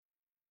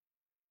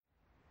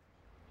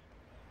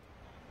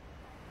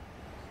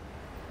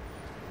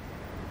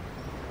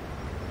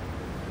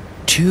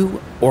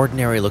Two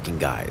ordinary-looking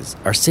guys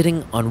are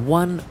sitting on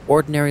one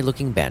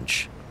ordinary-looking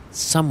bench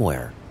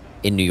somewhere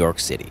in New York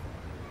City.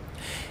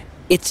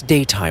 It's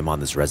daytime on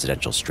this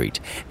residential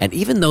street, and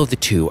even though the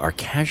two are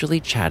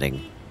casually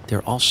chatting,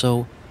 they're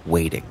also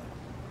waiting.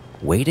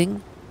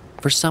 Waiting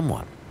for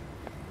someone.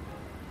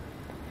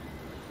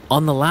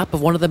 On the lap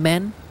of one of the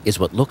men is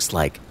what looks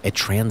like a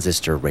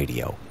transistor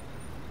radio.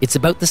 It's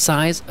about the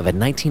size of a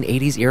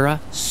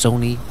 1980s-era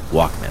Sony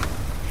Walkman.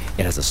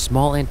 It has a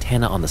small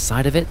antenna on the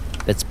side of it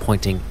that's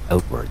pointing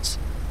outwards,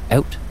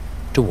 out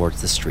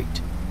towards the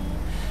street.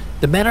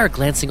 The men are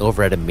glancing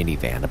over at a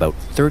minivan about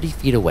 30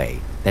 feet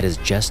away that has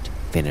just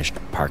finished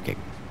parking.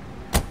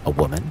 A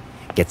woman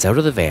gets out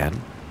of the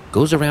van,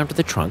 goes around to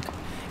the trunk,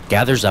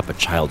 gathers up a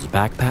child's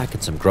backpack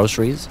and some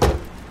groceries,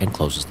 and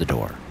closes the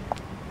door.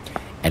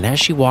 And as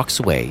she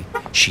walks away,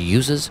 she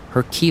uses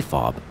her key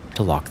fob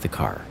to lock the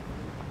car.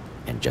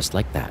 And just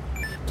like that,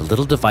 the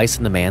little device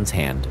in the man's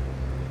hand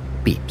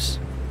beeps.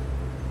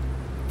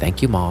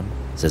 "Thank you, Mom,"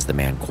 says the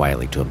man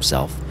quietly to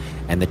himself,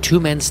 and the two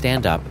men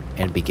stand up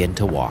and begin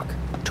to walk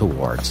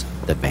towards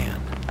the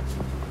van.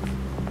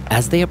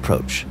 As they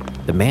approach,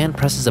 the man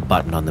presses a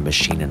button on the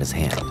machine in his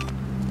hand,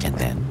 and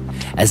then,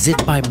 as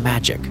if by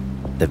magic,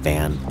 the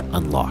van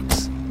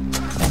unlocks, and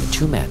the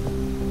two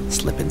men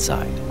slip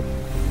inside.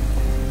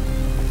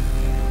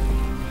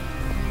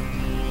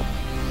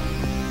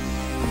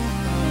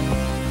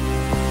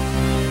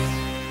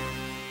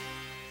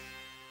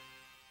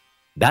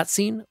 That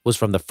scene was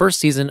from the first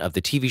season of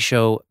the TV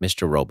show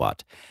Mr.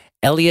 Robot.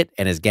 Elliot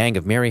and his gang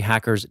of merry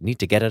hackers need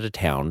to get out of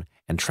town,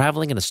 and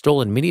traveling in a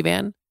stolen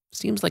minivan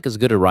seems like as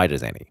good a ride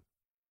as any.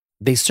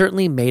 They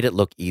certainly made it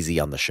look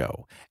easy on the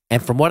show,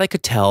 and from what I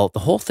could tell, the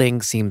whole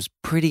thing seems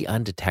pretty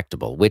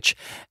undetectable, which,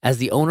 as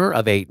the owner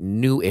of a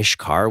new-ish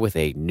car with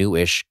a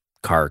new-ish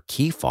car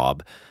key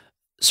fob,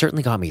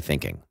 certainly got me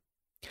thinking.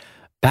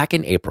 Back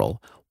in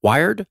April,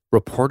 Wired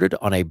reported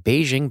on a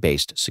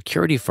Beijing-based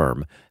security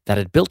firm that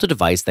had built a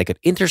device that could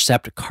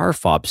intercept car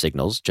fob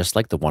signals, just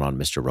like the one on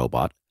Mr.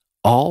 Robot,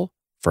 all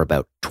for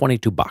about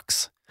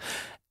 $22.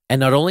 And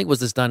not only was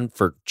this done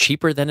for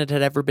cheaper than it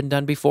had ever been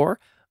done before,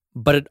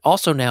 but it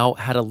also now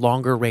had a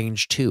longer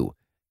range too.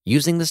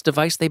 Using this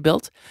device they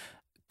built,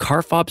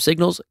 car fob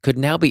signals could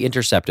now be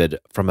intercepted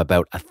from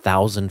about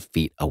 1,000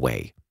 feet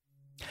away.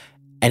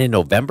 And in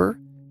November,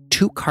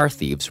 two car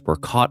thieves were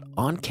caught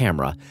on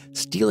camera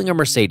stealing a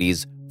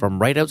Mercedes from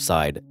right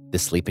outside the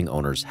sleeping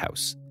owner's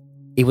house.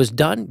 It was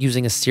done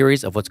using a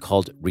series of what's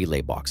called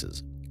relay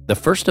boxes. The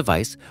first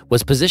device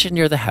was positioned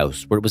near the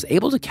house where it was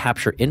able to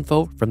capture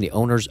info from the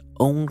owner's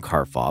own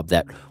car fob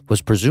that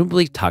was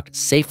presumably tucked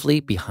safely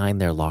behind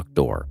their locked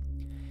door.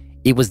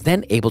 It was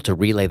then able to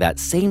relay that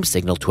same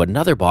signal to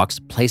another box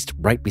placed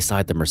right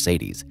beside the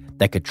Mercedes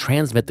that could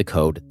transmit the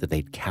code that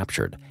they'd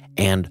captured.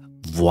 And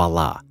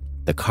voila,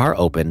 the car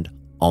opened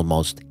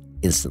almost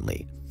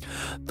instantly.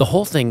 The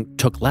whole thing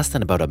took less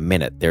than about a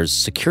minute. There's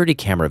security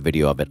camera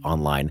video of it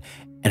online,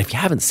 and if you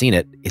haven't seen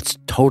it, it's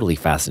totally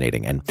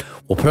fascinating, and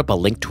we'll put up a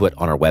link to it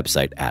on our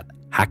website at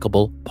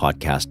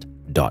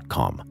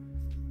hackablepodcast.com.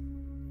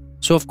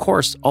 So of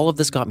course, all of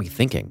this got me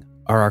thinking,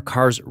 are our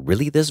cars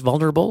really this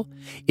vulnerable?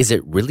 Is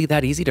it really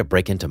that easy to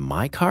break into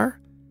my car?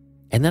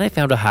 And then I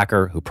found a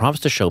hacker who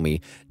promised to show me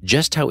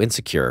just how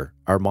insecure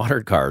our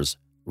modern cars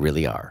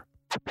really are.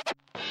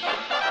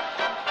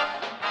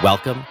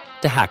 Welcome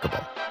to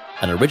Hackable,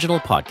 an original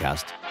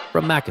podcast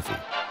from McAfee.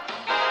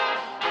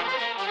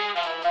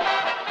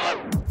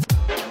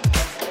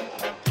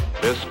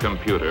 This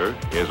computer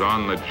is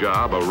on the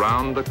job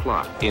around the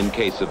clock in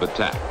case of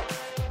attack.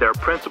 Their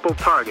principal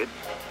target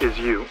is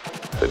you.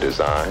 The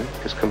design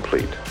is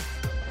complete,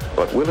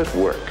 but will it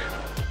work?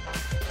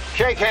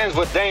 Shake hands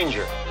with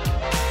danger.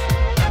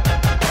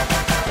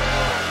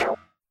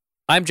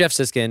 I'm Jeff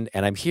Siskind,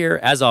 and I'm here,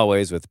 as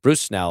always, with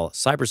Bruce Snell,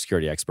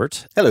 cybersecurity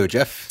expert. Hello,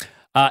 Jeff.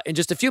 In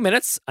just a few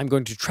minutes, I'm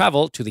going to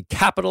travel to the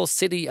capital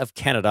city of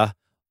Canada,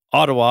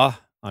 Ottawa,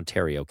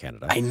 Ontario,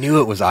 Canada. I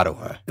knew it was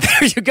Ottawa.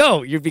 There you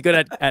go. You'd be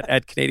good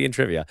at Canadian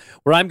trivia,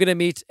 where I'm going to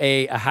meet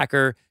a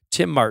hacker,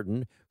 Tim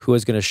Martin, who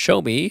is going to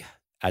show me,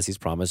 as he's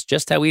promised,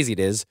 just how easy it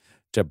is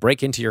to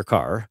break into your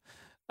car.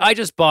 I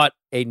just bought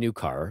a new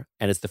car,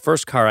 and it's the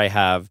first car I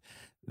have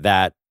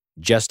that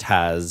just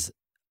has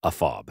a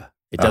fob.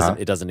 It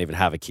doesn't even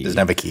have a key. Doesn't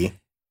have a key.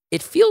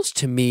 It feels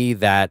to me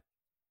that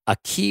a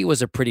key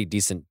was a pretty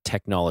decent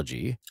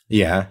technology.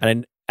 Yeah.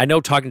 And I know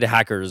talking to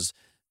hackers,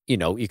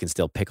 you can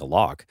still pick a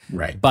lock.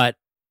 Right. But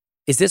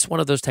is this one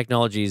of those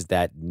technologies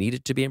that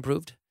needed to be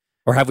improved?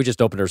 Or have we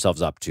just opened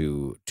ourselves up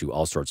to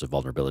all sorts of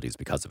vulnerabilities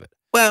because of it?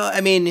 Well,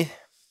 I mean,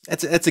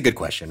 that's a good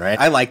question, right?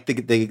 I like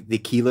the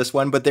keyless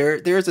one, but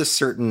there's a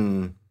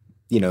certain,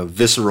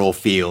 visceral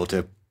feel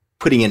to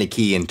putting in a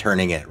key and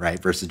turning it,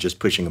 right? Versus just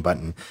pushing a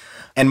button.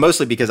 And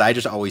mostly because I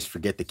just always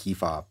forget the key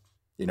fob.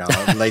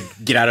 Like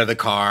get out of the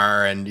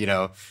car and,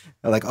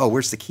 like, oh,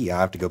 where's the key?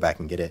 I'll have to go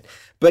back and get it.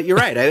 But you're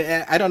right.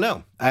 I don't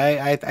know.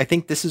 I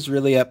think this is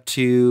really up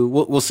to,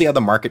 we'll see how the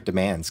market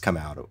demands come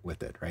out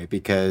with it, right?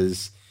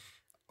 Because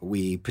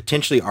we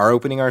potentially are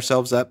opening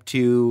ourselves up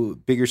to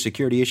bigger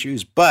security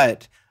issues.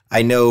 But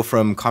I know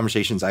from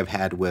conversations I've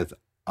had with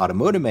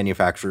automotive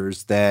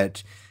manufacturers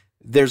that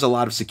there's a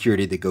lot of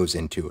security that goes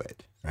into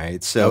it,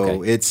 right?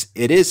 So it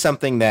is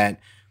something that,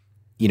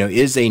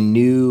 is a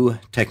new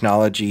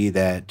technology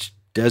that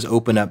does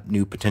open up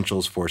new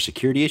potentials for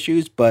security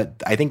issues.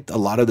 But I think a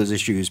lot of those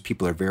issues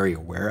people are very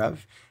aware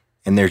of,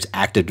 and there's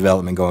active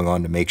development going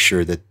on to make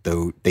sure that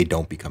they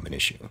don't become an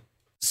issue.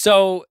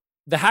 So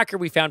the hacker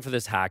we found for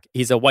this hack,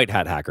 he's a white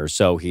hat hacker,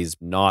 so he's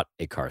not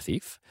a car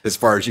thief. As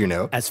far as you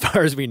know. As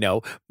far as we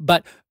know.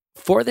 But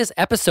for this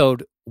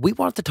episode, we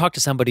wanted to talk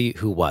to somebody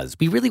who was.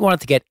 We really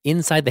wanted to get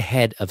inside the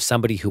head of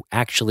somebody who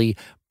actually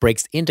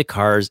breaks into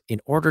cars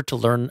in order to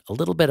learn a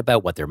little bit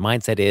about what their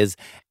mindset is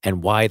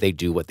and why they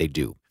do what they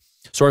do.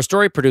 So our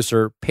story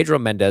producer, Pedro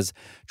Mendez,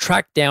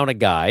 tracked down a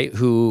guy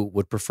who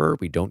would prefer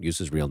we don't use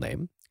his real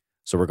name.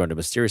 So we're going to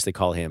mysteriously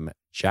call him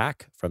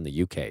Jack from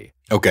the UK.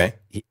 Okay.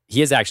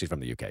 He is actually from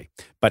the UK,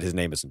 but his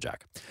name isn't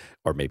Jack.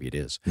 Or maybe it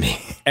is.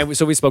 And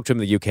so we spoke to him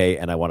in the UK,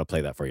 and I want to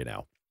play that for you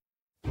now.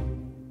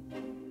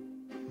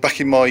 Back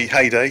in my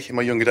heyday, in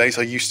my younger days,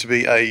 I used to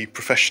be a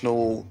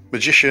professional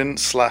magician /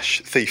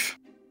 thief.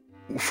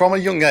 From a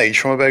young age,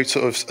 from about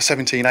sort of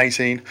 17,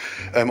 18,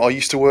 I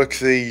used to work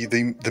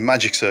the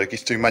magic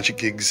circuit, do magic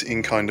gigs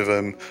in kind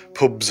of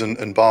pubs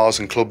and bars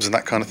and clubs and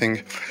that kind of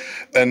thing.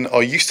 And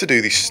I used to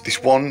do this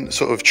one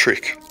sort of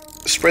trick.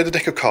 Spread a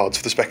deck of cards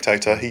for the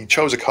spectator. He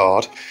chose a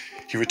card.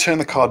 He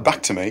returned the card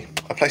back to me.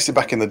 I placed it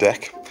back in the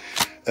deck.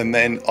 And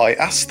then I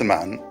asked the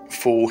man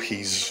for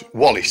his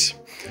wallet.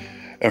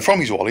 And from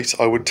his wallet,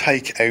 I would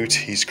take out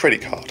his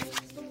credit card.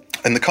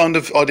 And the kind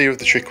of idea of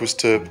the trick was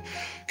to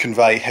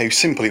convey how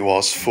simple it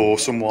was for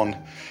someone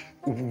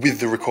with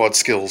the required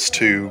skills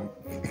to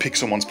pick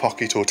someone's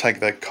pocket or take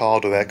their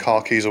card or their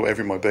car keys or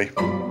whatever it might be.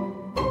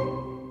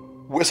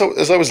 So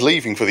as I was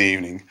leaving for the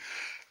evening,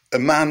 a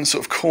man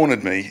sort of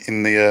cornered me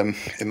in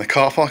the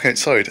car park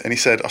outside, and he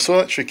said, "I saw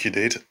that trick you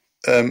did.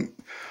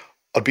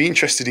 I'd be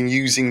interested in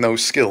using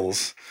those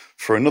skills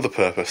for another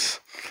purpose."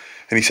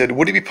 And he said,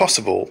 "Would it be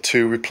possible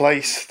to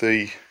replace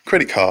the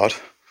credit card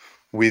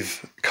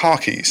with car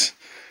keys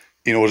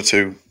in order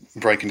to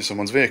break into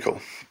someone's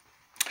vehicle?"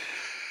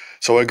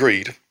 So I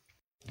agreed.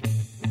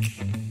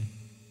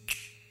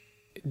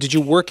 Did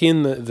you work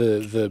in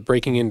the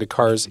breaking into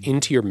cars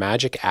into your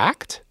magic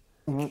act?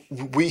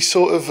 We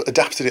sort of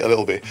adapted it a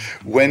little bit.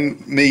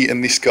 When me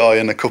and this guy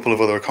and a couple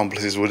of other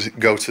accomplices would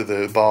go to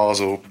the bars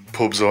or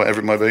pubs or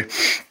whatever it might be,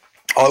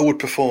 I would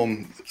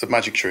perform a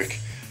magic trick,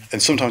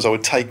 and sometimes I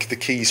would take the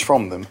keys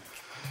from them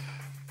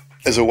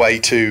as a way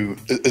to,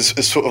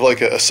 as sort of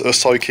like a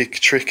psychic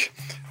trick.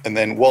 And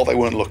then while they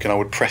weren't looking, I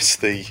would press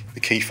the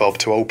key fob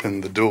to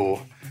open the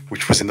door,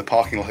 which was in the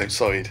parking lot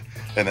outside.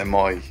 And then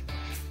my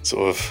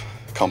sort of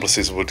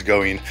accomplices would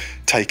go in,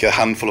 take a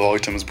handful of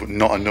items, but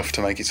not enough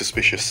to make it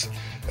suspicious.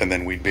 And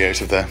then we'd be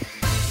out of there.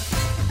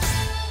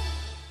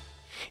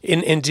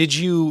 And did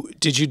you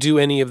do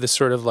any of the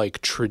sort of like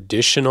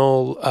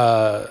traditional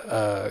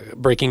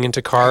breaking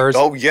into cars?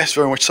 Oh, yes,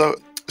 very much so.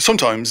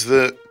 Sometimes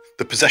the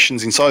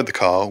possessions inside the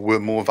car were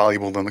more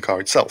valuable than the car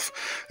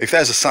itself. If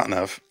there's a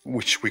sat-nav,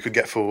 which we could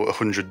get for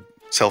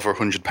sell for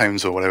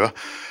 £100 or whatever,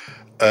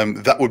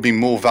 that would be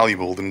more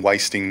valuable than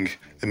wasting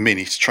a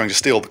minute trying to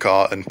steal the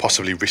car and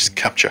possibly risk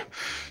capture.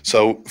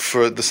 So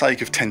for the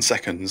sake of 10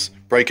 seconds,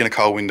 breaking a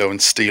car window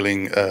and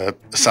stealing a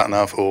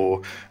sat-nav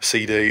or a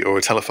CD or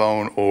a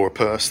telephone or a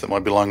purse that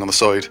might be lying on the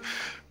side,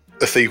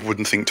 a thief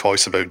wouldn't think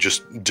twice about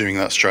just doing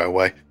that straight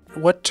away.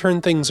 What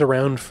turned things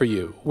around for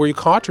you? Were you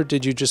caught, or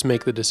did you just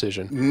make the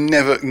decision?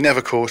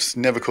 Never caught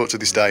to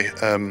this day.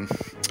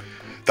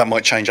 That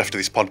might change after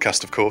this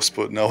podcast, of course,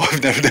 but no,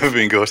 I've never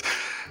been caught.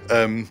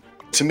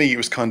 To me, it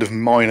was kind of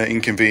minor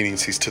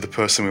inconveniences to the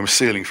person we were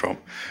stealing from,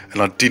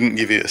 and I didn't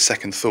give it a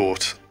second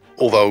thought,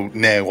 although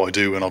now I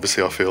do, and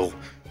obviously I feel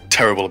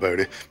terrible about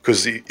it,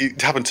 because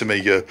it happened to me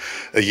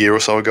a year or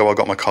so ago. I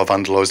got my car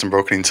vandalised and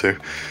broken into,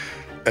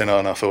 and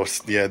I thought,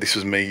 yeah, this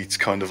was me. It's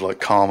kind of like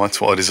karma. It's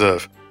what I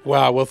deserve.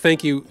 Wow. Well,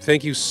 thank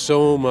you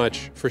so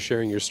much for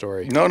sharing your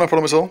story. No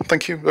problem at all.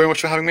 Thank you very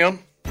much for having me on.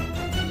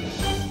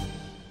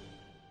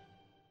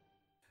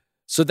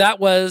 So that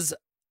was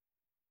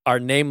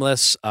our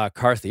nameless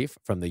car thief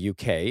from the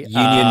UK.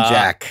 Union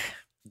Jack.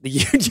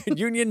 The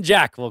Union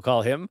Jack, we'll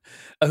call him,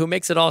 who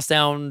makes it all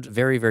sound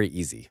very, very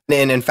easy.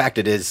 And in fact,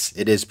 it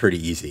is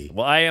pretty easy.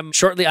 Well, I'm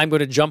going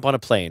to jump on a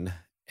plane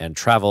and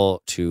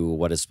travel to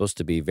what is supposed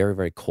to be very,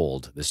 very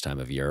cold this time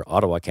of year,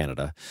 Ottawa,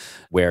 Canada,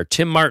 where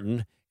Tim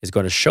Martin is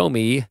going to show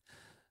me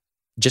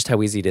just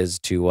how easy it is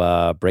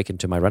to break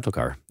into my rental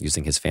car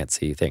using his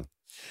fancy thing.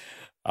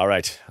 All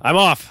right, I'm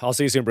off. I'll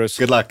see you soon, Bruce.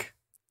 Good luck.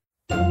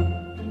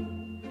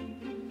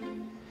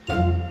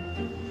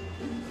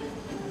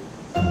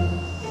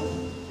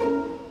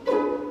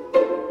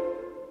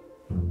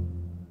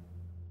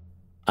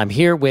 I'm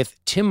here with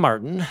Tim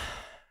Martin.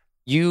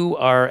 You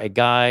are a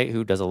guy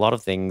who does a lot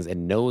of things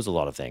and knows a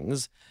lot of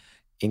things,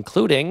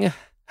 including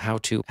how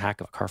to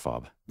hack a car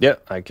fob. Yeah,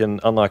 I can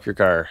unlock your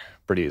car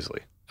pretty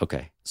easily.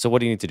 Okay. So what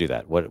do you need to do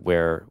that?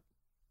 Where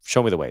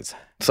show me the ways.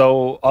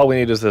 So all we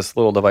need is this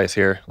little device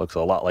here. Looks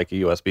a lot like a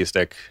USB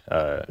stick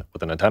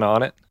with an antenna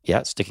on it.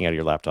 Yeah, sticking out of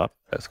your laptop.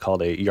 It's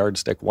called a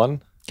Yardstick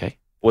 1. Okay.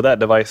 With that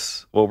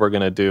device, what we're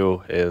going to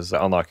do is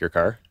unlock your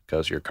car,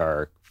 because your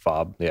car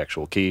fob, the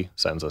actual key,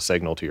 sends a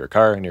signal to your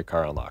car and your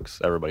car unlocks.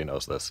 Everybody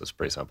knows this. It's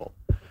pretty simple.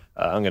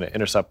 I'm going to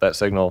intercept that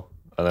signal,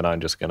 and then I'm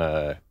just going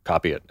to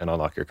copy it and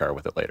unlock your car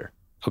with it later.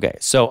 Okay,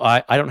 so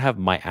I don't have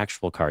my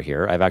actual car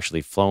here. I've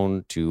actually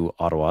flown to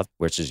Ottawa,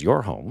 which is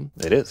your home.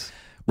 It is.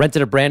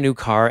 Rented a brand new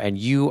car, and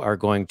you are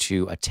going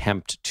to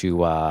attempt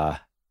to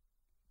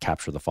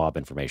capture the fob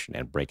information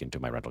and break into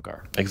my rental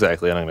car.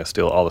 Exactly, and I'm going to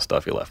steal all the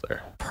stuff you left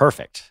there.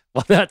 Perfect.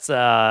 Well, that's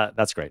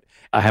great.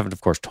 I haven't,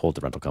 of course, told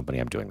the rental company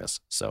I'm doing this.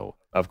 So,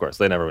 of course,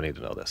 they never need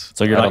to know this.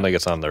 So I don't think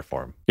it's on their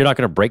form. You're not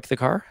going to break the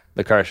car?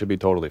 The car should be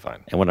totally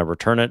fine. And when I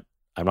return it,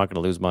 I'm not going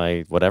to lose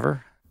my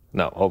whatever?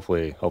 No,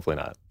 hopefully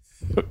not.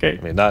 Okay.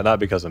 I mean, not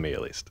because of me,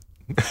 at least.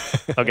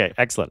 Okay,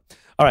 excellent.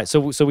 All right,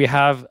 so we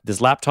have this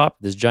laptop,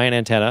 this giant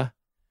antenna.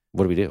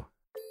 What do we do?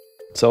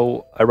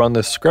 So I run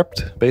this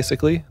script,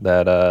 basically,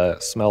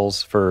 that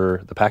smells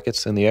for the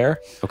packets in the air.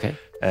 Okay.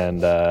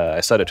 And I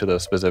set it to the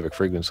specific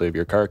frequency of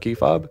your car key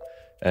fob.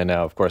 And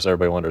now, of course,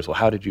 everybody wonders, well,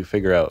 how did you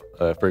figure out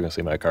the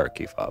frequency of my car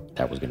key fob?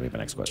 That was going to be my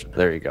next question.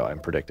 There you go. I'm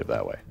predictive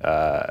that way.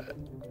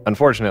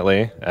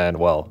 Unfortunately, and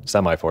well,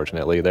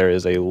 semi-fortunately, there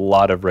is a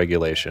lot of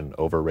regulation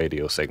over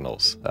radio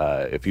signals.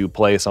 If you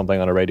play something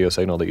on a radio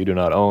signal that you do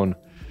not own,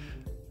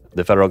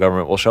 the federal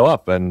government will show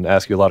up and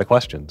ask you a lot of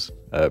questions,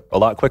 a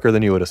lot quicker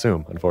than you would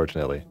assume,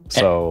 unfortunately.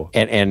 So,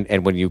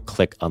 and when you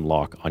click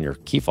unlock on your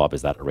key fob,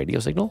 is that a radio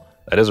signal?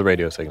 That is a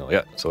radio signal,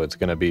 yeah. So it's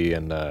going to be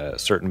in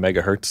certain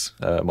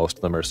megahertz. Most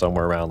of them are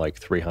somewhere around like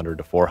 300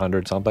 to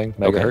 400 something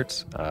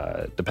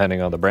megahertz,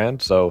 depending on the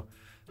brand. So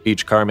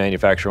each car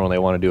manufacturer, when they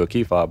want to do a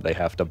key fob, they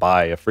have to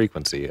buy a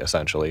frequency,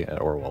 essentially,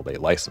 or well, they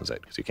license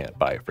it because you can't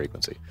buy a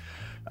frequency.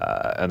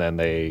 And then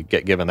they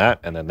get given that,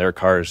 and then their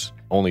cars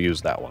only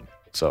use that one.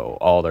 So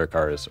all their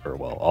cars, or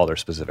well, all their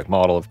specific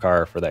model of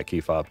car for that key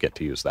fob get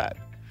to use that.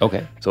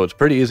 Okay. So it's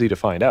pretty easy to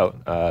find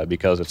out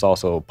because it's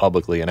also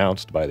publicly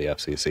announced by the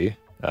FCC.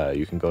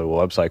 You can go to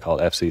a website called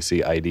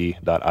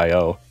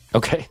fccid.io.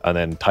 Okay. And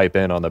then type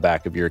in on the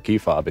back of your key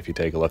fob. If you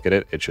take a look at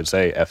it, it should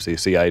say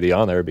FCC ID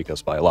on there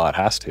because by law it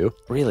has to.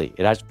 Really?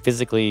 It has to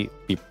physically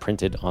be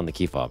printed on the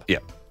key fob? Yeah.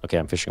 Okay,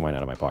 I'm fishing mine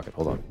out of my pocket.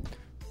 Hold on.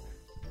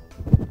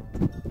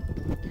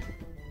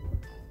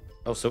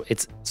 Oh, so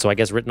I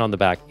guess written on the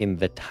back in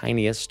the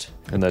tiniest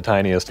font.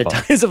 Tiniest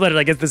of letters.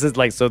 I guess this is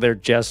like, so they're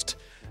just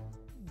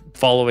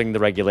following the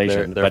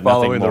regulation. They're but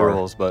following nothing the more.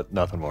 rules, but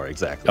nothing more.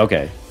 Exactly.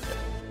 Okay.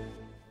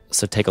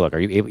 So take a look. Are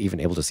you even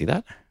able to see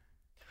that?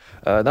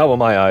 Not with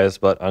my eyes,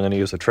 but I'm going to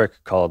use a trick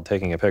called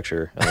taking a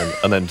picture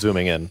and then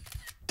zooming in.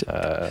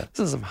 This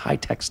is some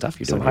high-tech stuff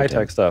you're doing. Some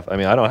high-tech stuff. I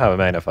mean, I don't have a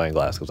magnifying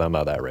glass because I'm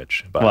not that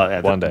rich.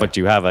 But one day. But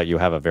you have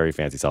a very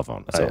fancy cell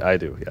phone. So. I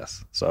do,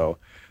 yes. So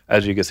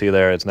as you can see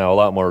there, it's now a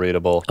lot more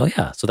readable. Oh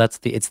yeah. So it's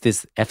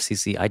this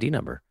FCC ID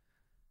number.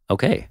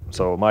 Okay.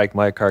 So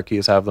my car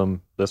keys have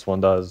them. This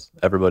one does.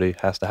 Everybody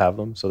has to have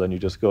them. So then you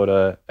just go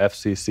to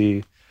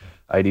fccid.io.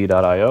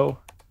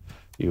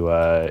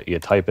 You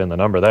type in the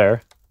number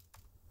there.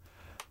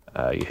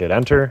 You hit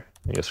enter.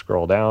 You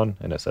scroll down,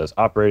 and it says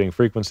operating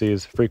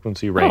frequencies,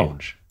 frequency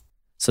range. Oh.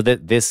 So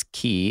that this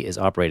key is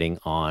operating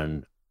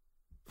on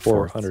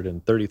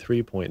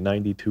 433.92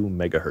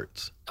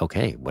 megahertz.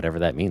 Okay, whatever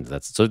that means.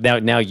 That's so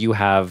now you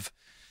have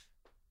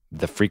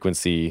the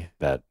frequency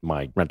that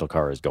my rental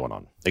car is going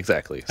on.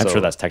 Exactly. I'm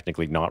sure that's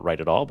technically not right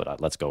at all, but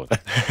let's go with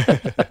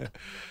it.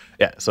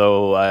 Yeah,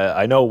 so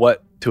I know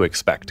what to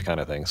expect kind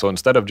of thing. So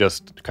instead of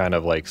just kind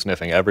of like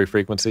sniffing every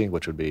frequency,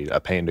 which would be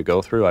a pain to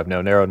go through, I've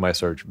now narrowed my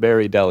search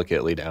very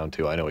delicately down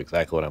to I know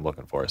exactly what I'm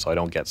looking for, so I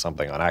don't get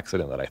something on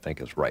accident that I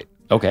think is right.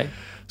 Okay.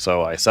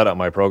 So I set up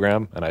my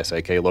program, and I say,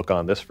 okay, look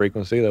on this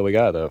frequency that we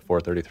got, the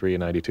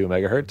 433.92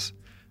 megahertz.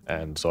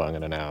 And so I'm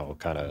going to now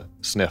kind of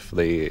sniff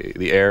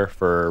the air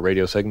for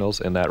radio signals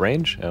in that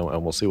range, and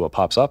we'll see what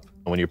pops up.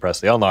 And when you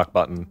press the unlock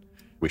button,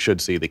 we should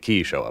see the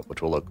key show up,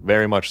 which will look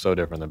very much so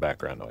different than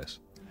background noise.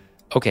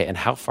 Okay, and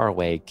how far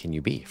away can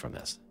you be from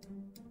this?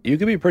 You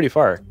can be pretty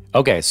far.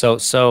 Okay,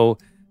 so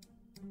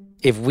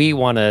if we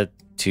wanted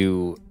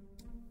to,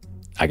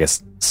 I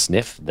guess,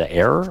 sniff the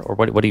air, or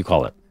what do you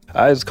call it?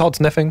 It's called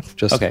sniffing.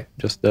 Okay.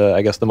 Just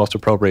I guess the most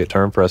appropriate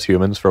term for us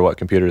humans for what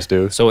computers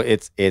do. So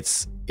it's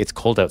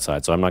cold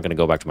outside, so I'm not going to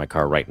go back to my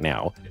car right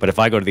now. But if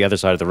I go to the other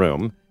side of the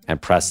room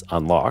and press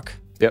unlock,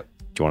 yep.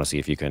 Do you want to see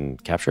if you can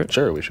capture it?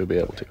 Sure, we should be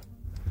able to.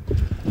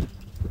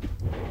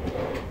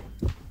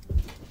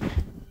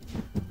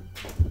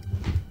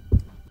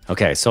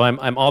 Okay, so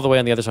I'm all the way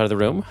on the other side of the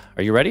room.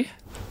 Are you ready?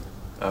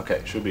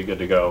 Okay, should be good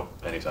to go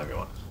anytime you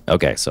want.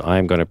 Okay, so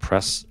I'm going to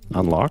press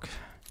unlock.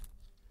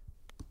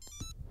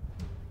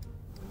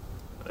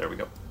 There we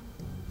go.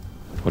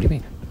 What do you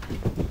mean?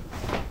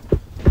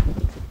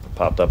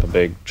 Popped up a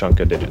big chunk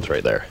of digits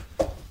right there.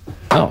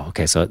 Oh,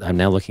 okay. So I'm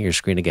now looking at your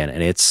screen again,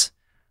 and it's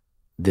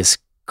this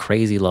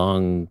crazy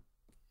long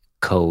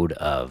code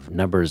of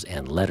numbers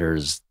and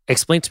letters.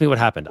 Explain to me what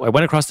happened. I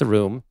went across the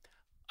room.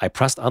 I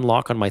pressed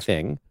unlock on my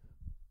thing.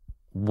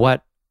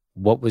 What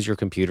was your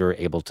computer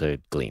able to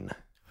glean?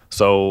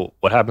 So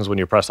what happens when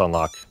you press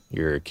unlock,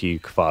 your key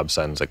fob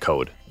sends a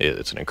code.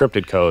 It's an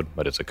encrypted code,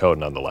 but it's a code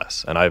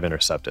nonetheless. And I've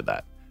intercepted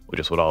that, which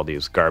is what all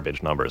these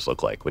garbage numbers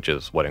look like, which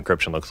is what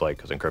encryption looks like,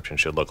 because encryption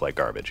should look like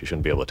garbage. You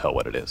shouldn't be able to tell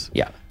what it is.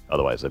 Yeah.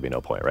 Otherwise, there'd be no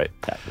point, right?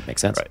 That would make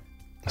sense. Right.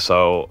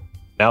 So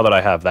now that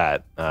I have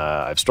that,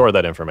 I've stored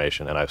that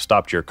information, and I've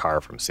stopped your car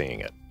from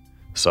seeing it.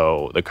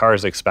 So the car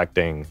is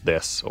expecting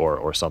this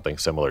or something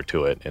similar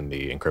to it in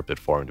the encrypted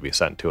form to be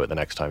sent to it the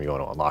next time you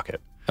want to unlock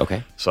it.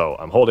 Okay. So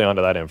I'm holding on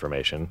to that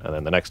information, and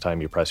then the next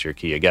time you press your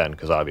key again,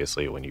 because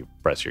obviously when you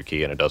press your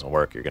key and it doesn't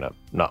work, you're going to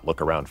not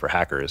look around for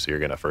hackers. You're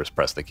going to first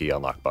press the key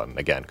unlock button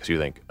again, because you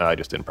think, I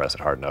just didn't press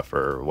it hard enough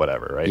or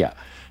whatever, right? Yeah.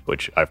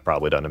 Which I've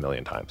probably done a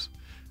million times.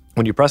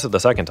 When you press it the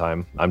second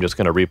time, I'm just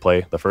going to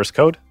replay the first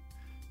code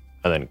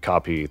and then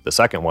copy the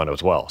second one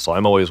as well. So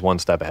I'm always one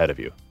step ahead of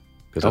you,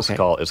 because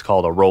it's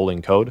called a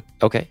rolling code.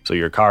 Okay. So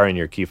your car and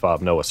your key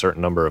fob know a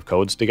certain number of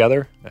codes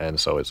together, and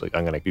so it's like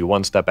I'm going to be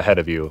one step ahead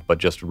of you, but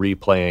just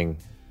replaying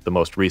the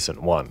most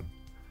recent one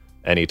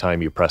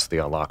anytime you press the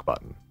unlock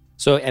button.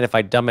 So, and if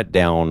I dumb it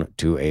down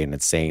to an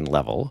insane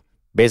level,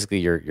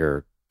 basically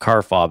your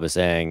car fob is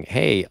saying,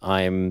 "Hey,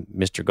 I'm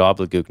Mr.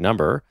 Gobbledygook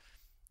number.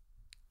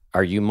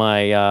 Are you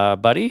my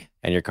buddy?"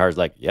 And your car's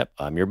like, "Yep,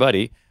 I'm your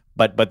buddy."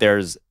 But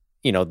there's,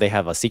 they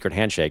have a secret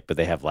handshake, but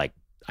they have like,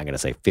 I'm going to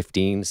say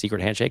 15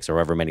 secret handshakes or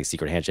however many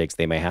secret handshakes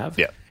they may have.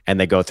 Yeah. And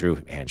they go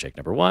through handshake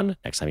number 1.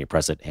 Next time you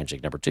press it,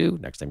 handshake number 2.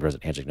 Next time you press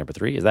it, handshake number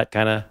 3. Is that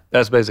kind of...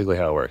 That's basically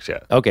how it works, yeah.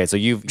 Okay, so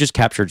you've just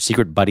captured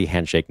secret buddy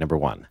handshake number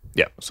 1.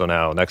 Yeah. So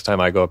now next time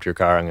I go up to your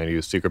car, I'm going to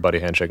use secret buddy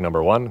handshake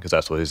number 1, because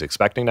that's what he's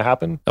expecting to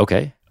happen.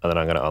 Okay. And then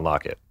I'm going to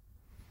unlock it.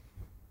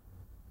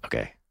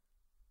 Okay.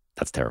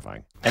 That's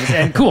terrifying.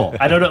 And cool.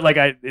 I don't know,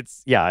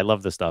 I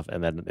love this stuff.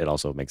 And then it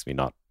also makes me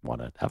not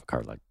want to have a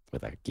car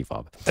with a key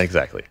fob.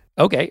 Exactly.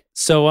 Okay.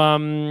 So,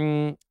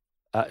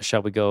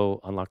 shall we go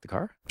unlock the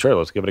car? Sure,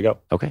 let's give it a go.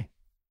 Okay.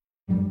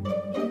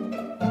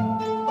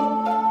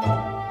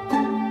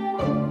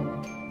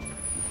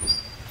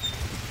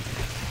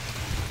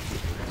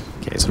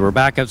 Okay, so we're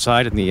back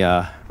outside in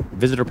the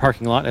visitor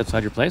parking lot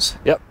outside your place.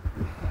 Yep.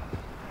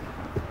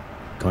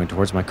 Going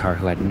towards my car,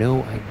 who had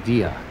no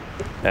idea.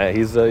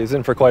 He's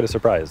in for quite a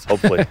surprise,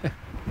 hopefully.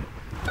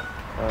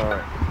 All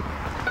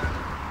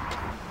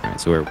right,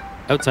 so we're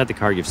outside the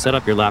car. You've set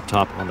up your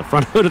laptop on the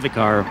front hood of the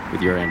car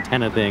with your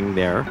antenna thing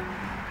there.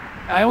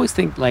 I always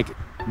think,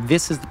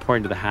 this is the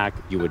point of the hack.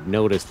 You would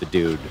notice the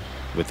dude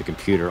with the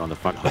computer on the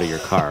front hood of your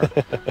car.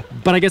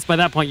 But I guess by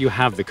that point, you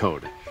have the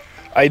code.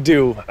 I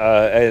do.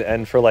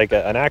 And for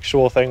an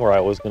actual thing where I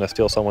was going to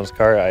steal someone's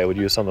car, I would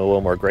use something a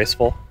little more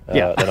graceful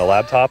than a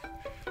laptop.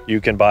 You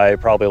can buy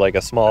probably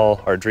a small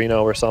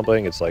Arduino or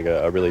something. It's like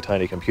a really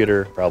tiny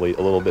computer, probably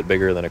a little bit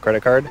bigger than a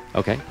credit card.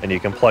 Okay. And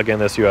you can plug in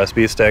this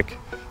USB stick,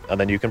 and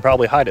then you can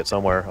probably hide it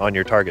somewhere on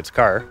your target's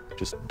car.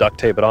 Just duct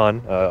tape it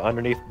on.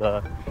 Underneath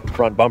the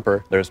front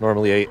bumper, there's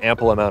normally an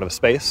ample amount of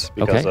space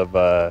because of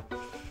the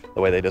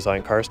way they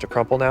design cars to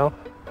crumple now.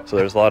 So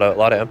there's a lot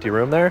of empty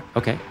room there.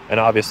 Okay. And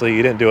obviously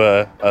you didn't do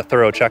a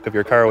thorough check of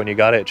your car when you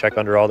got it. Check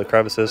under all the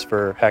crevices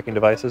for hacking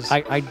devices.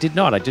 I did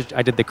not. I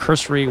did the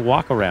cursory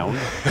walk around,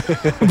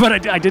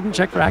 but I didn't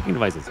check for hacking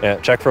devices. Yeah,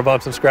 check for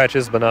bumps and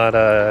scratches, but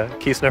not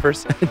key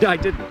sniffers. I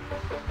didn't.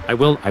 I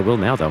will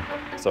now though.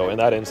 So in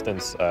that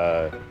instance,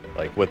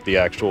 with the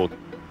actual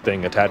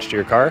thing attached to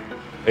your car,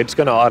 it's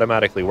going to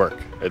automatically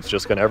work. It's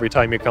just going to, every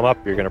time you come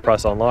up, you're going to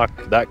press unlock.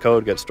 That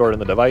code gets stored in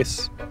the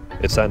device.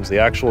 It sends the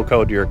actual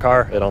code to your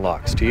car. It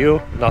unlocks. To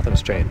you,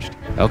 nothing's changed.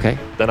 Okay.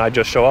 Then I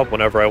just show up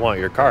whenever I want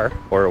your car,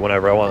 or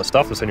whenever I want the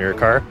stuff that's in your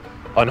car,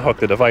 unhook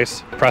the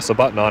device, press a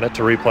button on it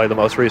to replay the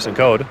most recent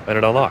code, and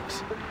it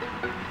unlocks.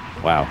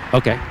 Wow.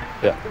 Okay.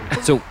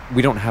 Yeah. So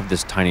we don't have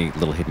this tiny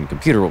little hidden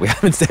computer. What we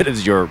have instead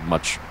is your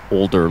much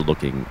older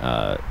looking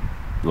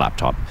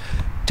laptop.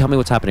 Tell me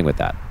what's happening with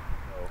that.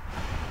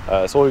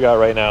 So what we got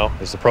right now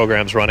is the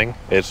program's running.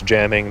 It's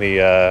jamming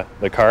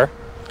the car.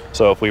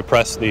 So if we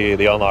press the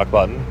unlock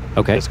button,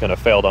 it's going to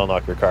fail to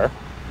unlock your car.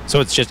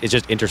 So it's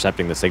just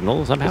intercepting the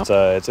signal somehow?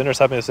 It's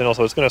intercepting the signal,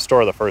 so it's going to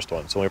store the first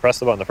one. So when we press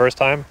the button the first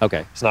time,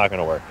 it's not going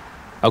to work.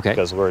 Okay.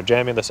 Because we're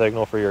jamming the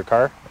signal for your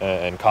car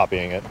and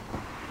copying it.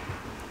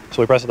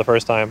 So we press it the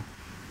first time,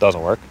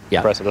 doesn't work.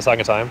 Yeah. Press it the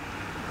second time.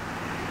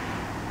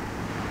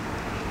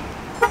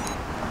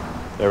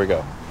 There we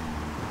go.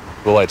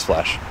 The lights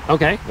flash.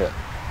 Okay. Yeah.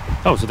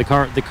 Oh, so the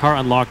car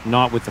unlocked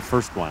not with the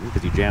first one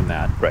because you jammed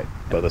that. Right,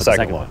 but the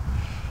second one.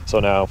 So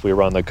now if we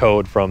run the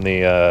code from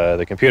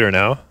the computer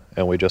now,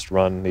 and we just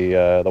run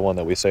the one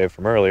that we saved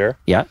from earlier.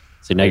 Yeah.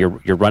 So now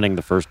you're running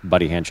the first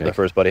buddy handshake. The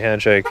first buddy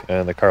handshake,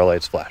 and the car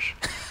lights flash.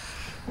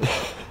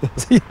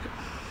 See,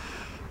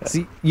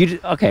 so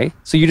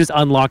you just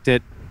unlocked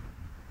it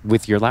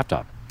with your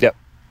laptop. Yep.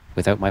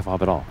 Without my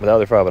fob at all. Without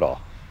the fob at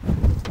all.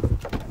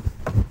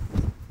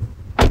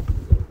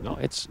 No,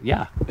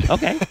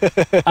 okay.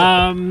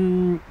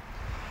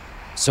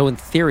 So in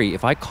theory,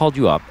 if I called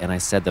you up and I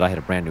said that I had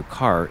a brand new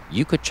car,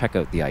 you could check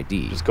out the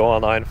ID. Just go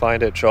online,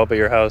 find it, show up at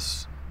your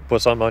house,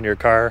 put something on your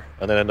car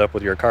and then end up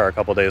with your car a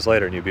couple days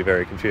later and you'd be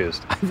very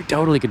confused. I'm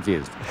totally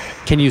confused.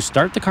 Can you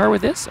start the car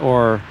with this,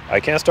 or?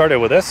 I can't start it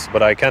with this,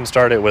 but I can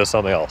start it with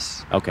something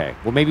else. Okay.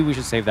 Well, maybe we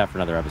should save that for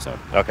another episode.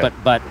 Okay.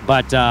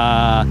 But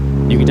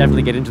you can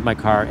definitely get into my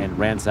car and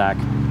ransack.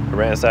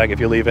 If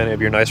you leave any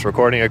of your nice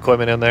recording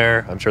equipment in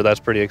there, I'm sure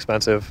that's pretty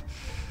expensive.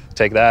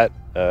 Take that,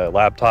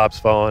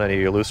 laptops, phone, any of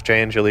your loose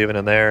change you're leaving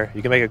in there.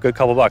 You can make a good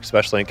couple bucks,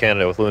 especially in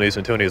Canada with loonies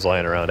and toonies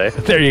lying around, eh?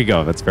 There you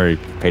go. That's very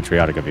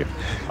patriotic of you.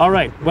 All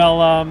right.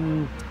 Well,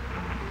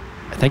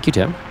 thank you,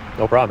 Tim.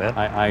 No problem, man.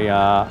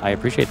 I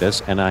appreciate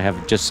this, and I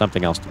have just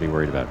something else to be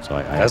worried about. So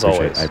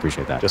I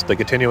appreciate that. Just the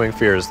continuing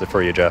fears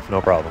for you, Jeff.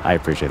 No problem. I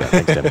appreciate that.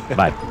 Thanks, Tim.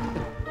 Bye.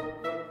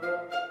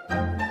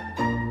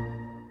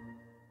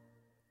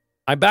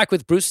 I'm back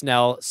with Bruce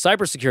Snell,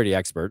 cybersecurity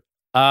expert.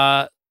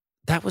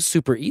 That was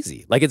super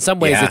easy. Like, in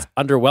some ways, It's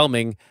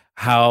underwhelming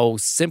how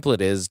simple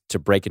it is to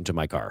break into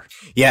my car.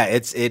 Yeah,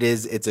 it's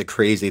a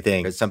crazy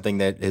thing. It's something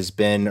that has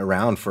been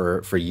around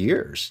for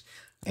years,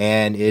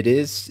 and it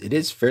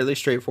is fairly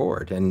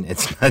straightforward, and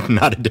it's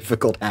not a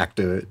difficult hack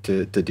to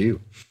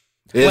do,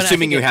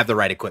 assuming you have the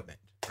right equipment,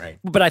 right?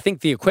 But I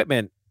think the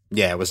equipment,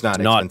 it was not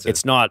expensive.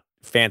 It's not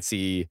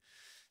fancy.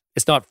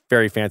 It's not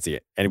very fancy,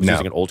 and it was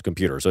using an old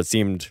computer, so it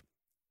seemed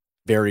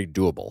very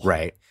doable.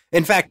 Right.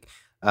 In fact,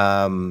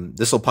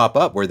 this will pop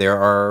up where there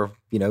are,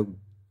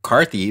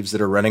 car thieves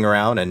that are running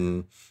around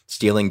and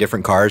stealing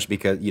different cars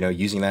because,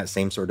 using that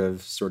same sort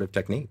of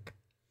technique.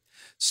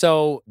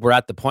 So we're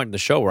at the point in the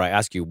show where I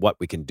ask you what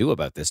we can do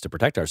about this to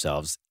protect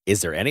ourselves.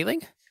 Is there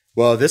anything?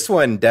 Well, this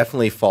one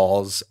definitely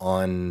falls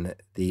on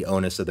the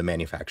onus of the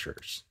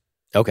manufacturers.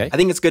 Okay. I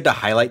think it's good to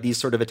highlight these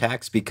sort of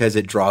attacks because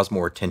it draws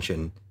more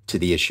attention to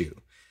the issue.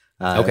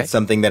 It's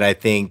something that I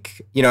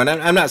think, and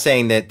I'm not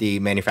saying that the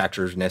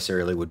manufacturers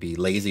necessarily would be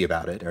lazy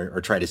about it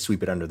or try to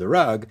sweep it under the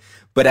rug,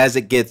 but as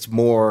it gets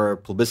more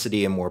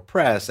publicity and more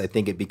press, I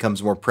think it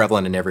becomes more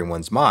prevalent in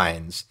everyone's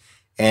minds,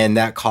 and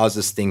that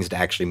causes things to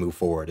actually move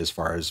forward as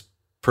far as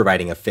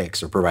providing a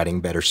fix or providing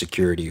better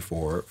security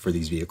for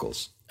these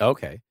vehicles.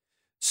 Okay.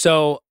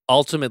 So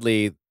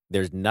ultimately,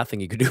 there's nothing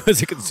you can do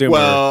as a consumer.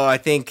 Well, I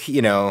think,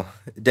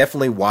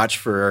 definitely watch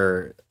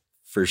for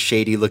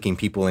shady-looking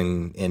people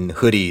in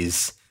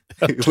hoodies.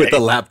 Okay. With a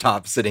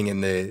laptop sitting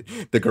in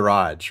the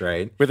garage,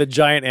 right? With a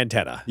giant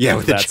antenna. Yeah,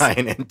 with a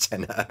giant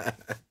antenna.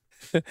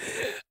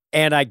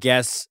 And I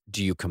guess,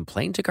 do you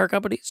complain to car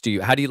companies?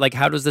 How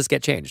does this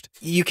get changed?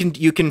 You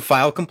can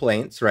file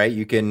complaints, right?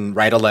 You can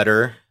write a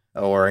letter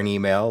or an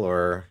email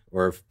or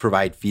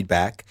provide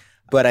feedback.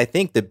 But I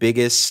think the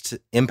biggest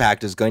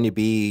impact is going to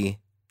be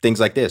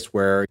things like this,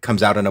 where it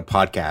comes out in a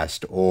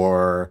podcast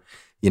or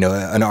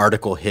an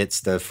article hits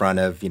the front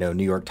of,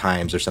 New York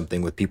Times or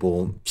something with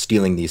people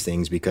stealing these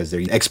things because they're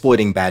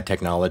exploiting bad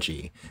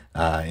technology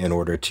in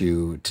order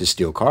to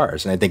steal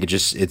cars. And I think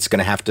it's going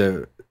to have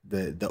to,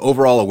 the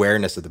overall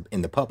awareness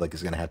in the public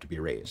is going to have to be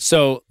raised.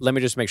 So let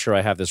me just make sure I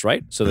have this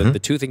right. So the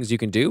two things you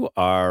can do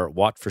are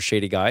watch for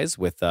shady guys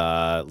with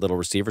little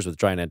receivers with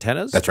giant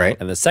antennas. That's right.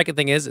 And the second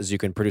thing is you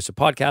can produce a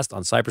podcast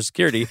on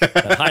cybersecurity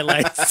that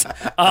highlights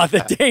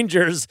the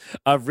dangers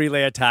of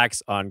relay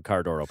attacks on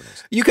car door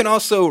openers. You can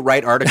also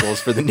write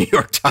articles for the New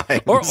York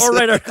Times. or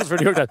write articles for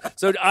the New York Times.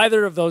 So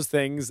either of those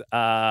things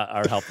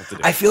are helpful to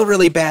do. I feel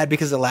really bad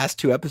because the last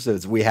two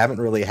episodes, we haven't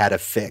really had a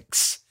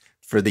fix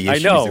for the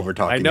issues that we're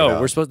talking about.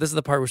 This is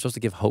the part we're supposed to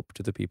give hope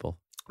to the people.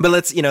 But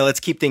let's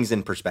keep things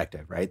in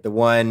perspective, right? The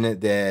one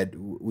that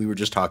we were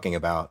just talking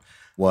about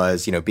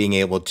was, being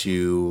able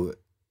to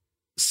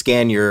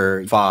scan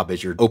your fob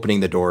as you're opening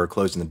the door or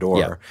closing the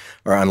door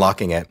or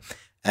unlocking it,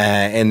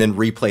 and then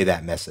replay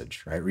that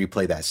message, right?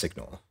 Replay that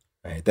signal,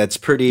 right? That's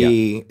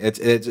pretty,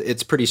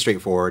 it's pretty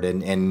straightforward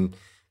and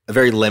a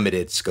very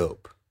limited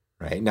scope,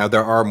 right? Now,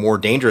 there are more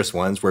dangerous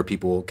ones where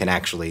people can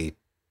actually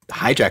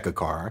hijack a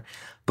car,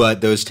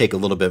 but those take a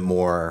little bit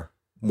more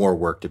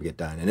work to get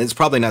done. And it's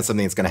probably not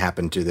something that's going to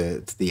happen to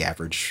the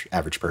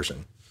average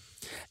person.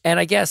 And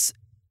I guess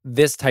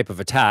this type of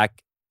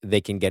attack, they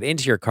can get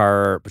into your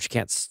car, but you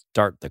can't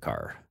start the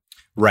car.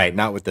 Right.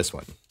 Not with this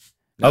one.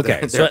 No,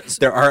 okay.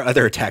 There are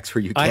other attacks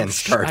where you can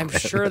start. I'm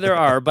sure there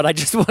are, but I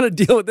just want to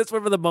deal with this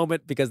one for the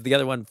moment because the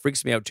other one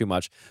freaks me out too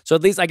much. So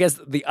at least I guess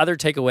the other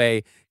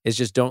takeaway is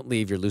just don't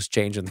leave your loose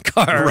change in the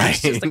car. Right.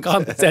 It's just a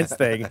common sense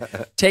thing.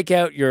 Take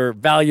out your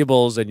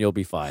valuables and you'll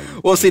be fine.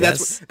 Well, see,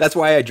 that's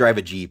why I drive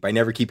a Jeep. I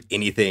never keep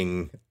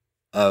anything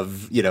of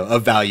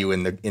value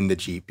in the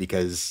Jeep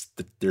because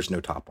there's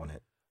no top on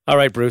it. All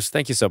right, Bruce.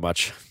 Thank you so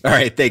much. All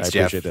right. Thanks,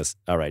 Jeff. I appreciate this.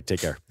 All right.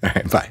 Take care. All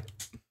right. Bye.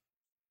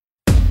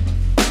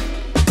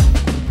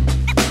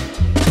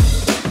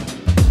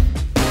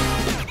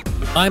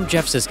 I'm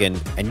Jeff Siskin,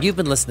 and you've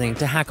been listening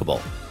to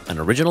Hackable, an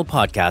original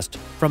podcast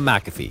from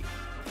McAfee.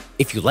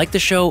 If you like the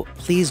show,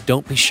 please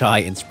don't be shy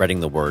in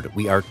spreading the word.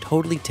 We are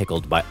totally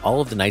tickled by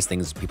all of the nice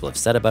things people have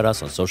said about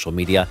us on social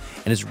media,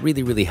 and it's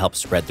really, really helped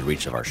spread the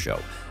reach of our show.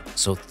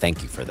 So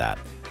thank you for that.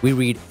 We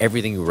read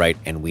everything you write,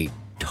 and we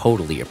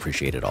totally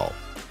appreciate it all.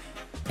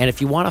 And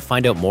if you want to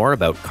find out more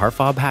about car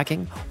fob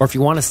hacking, or if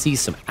you want to see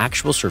some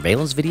actual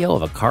surveillance video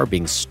of a car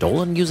being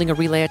stolen using a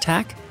relay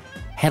attack,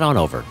 head on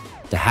over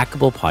to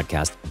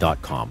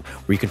hackablepodcast.com,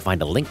 where you can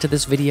find a link to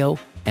this video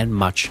and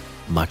much,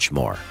 much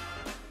more.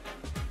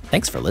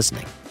 Thanks for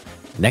listening.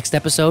 Next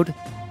episode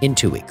in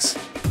 2 weeks.